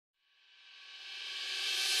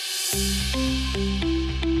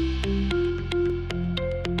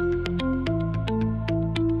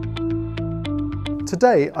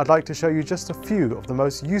Today, I'd like to show you just a few of the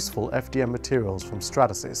most useful FDM materials from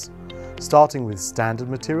SYS, starting with standard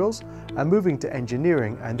materials and moving to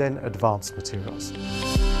engineering and then advanced materials.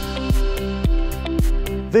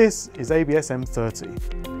 This is ABS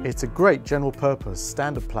M30. It's a great general purpose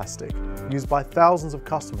standard plastic used by thousands of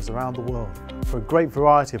customers around the world for a great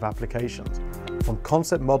variety of applications, from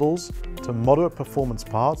concept models to moderate performance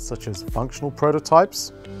parts such as functional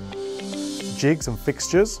prototypes, jigs and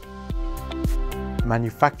fixtures,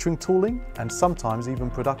 manufacturing tooling, and sometimes even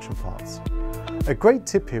production parts. A great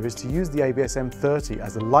tip here is to use the ABS M30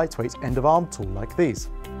 as a lightweight end-of-arm tool like these.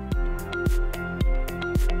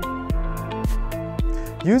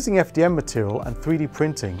 Using FDM material and 3D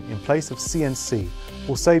printing in place of CNC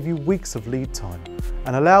will save you weeks of lead time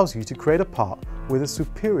and allows you to create a part with a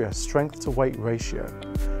superior strength-to-weight ratio,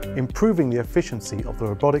 improving the efficiency of the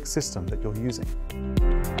robotic system that you're using.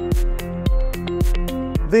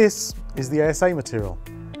 This is the ASA material.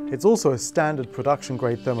 It's also a standard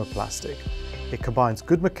production-grade thermoplastic. It combines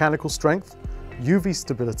good mechanical strength, UV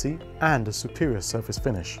stability, and a superior surface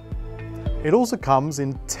finish. It also comes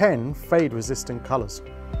in 10 fade-resistant colors.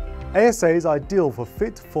 ASA is ideal for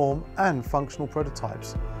fit, form, and functional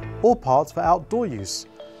prototypes, or parts for outdoor use,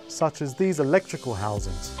 such as these electrical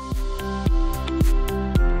housings.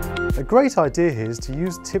 A great idea here is to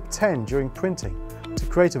use tip 10 during printing to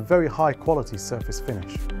create a very high quality surface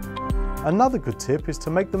finish. Another good tip is to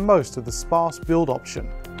make the most of the sparse build option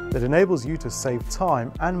that enables you to save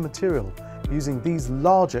time and material using these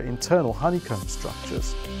larger internal honeycomb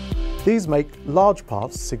structures. These make large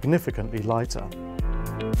parts significantly lighter.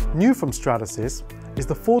 New from SYS is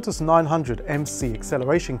the Fortus 900 MC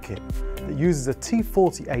acceleration kit that uses a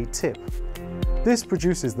T40A tip. This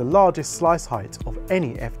produces the largest slice height of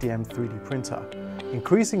any FDM 3D printer,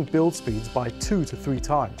 increasing build speeds by 2 to 3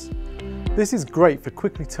 times. This is great for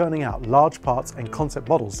quickly turning out large parts and concept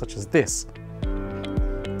models such as this.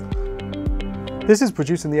 This is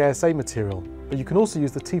produced in the ASA material, but you can also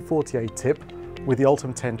use the T40A tip with the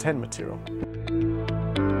Ultim 1010 material.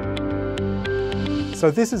 So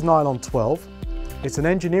this is Nylon 12. It's an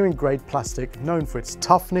engineering grade plastic known for its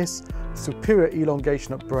toughness, superior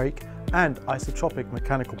elongation at break, and isotropic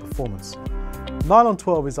mechanical performance. Nylon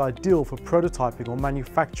 12 is ideal for prototyping or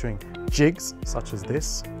manufacturing jigs such as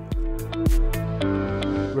this,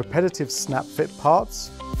 repetitive snap fit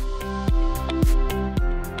parts,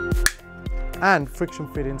 and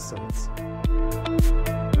friction fit inserts.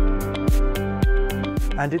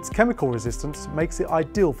 And its chemical resistance makes it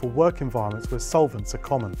ideal for work environments where solvents are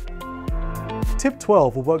common. Tip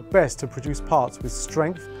 12 will work best to produce parts with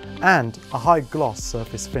strength and a high gloss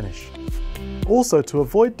surface finish. Also, to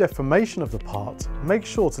avoid deformation of the part, make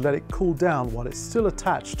sure to let it cool down while it's still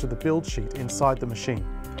attached to the build sheet inside the machine.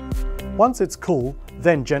 Once it's cool,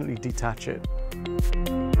 then gently detach it.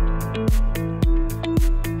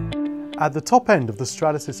 At the top end of the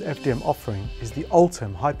SYS FDM offering is the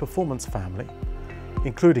Ultim High Performance family,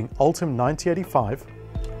 including Ultim 9085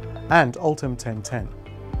 and Ultim 1010.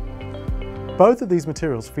 Both of these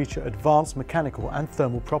materials feature advanced mechanical and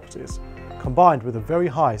thermal properties, combined with a very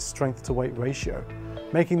high strength-to-weight ratio,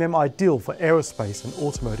 making them ideal for aerospace and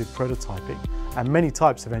automotive prototyping and many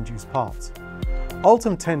types of end-use parts.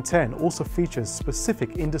 Ultim 1010 also features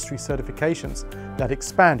specific industry certifications that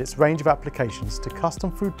expand its range of applications to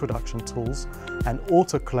custom food production tools and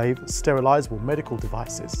autoclave sterilizable medical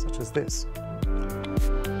devices such as this.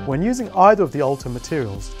 When using either of the Ultim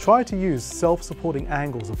materials, try to use self-supporting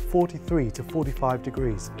angles of 43 to 45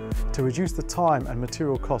 degrees to reduce the time and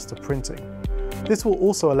material cost of printing. This will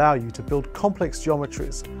also allow you to build complex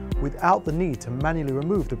geometries without the need to manually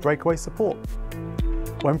remove the breakaway support.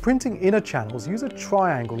 When printing inner channels, use a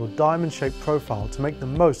triangle or diamond-shaped profile to make the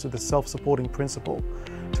most of the self-supporting principle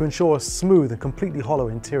to ensure a smooth and completely hollow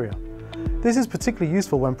interior. This is particularly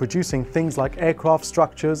useful when producing things like aircraft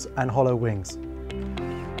structures and hollow wings.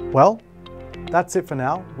 Well, that's it for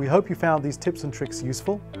now. We hope you found these tips and tricks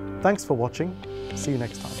useful. Thanks for watching. See you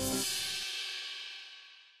next time.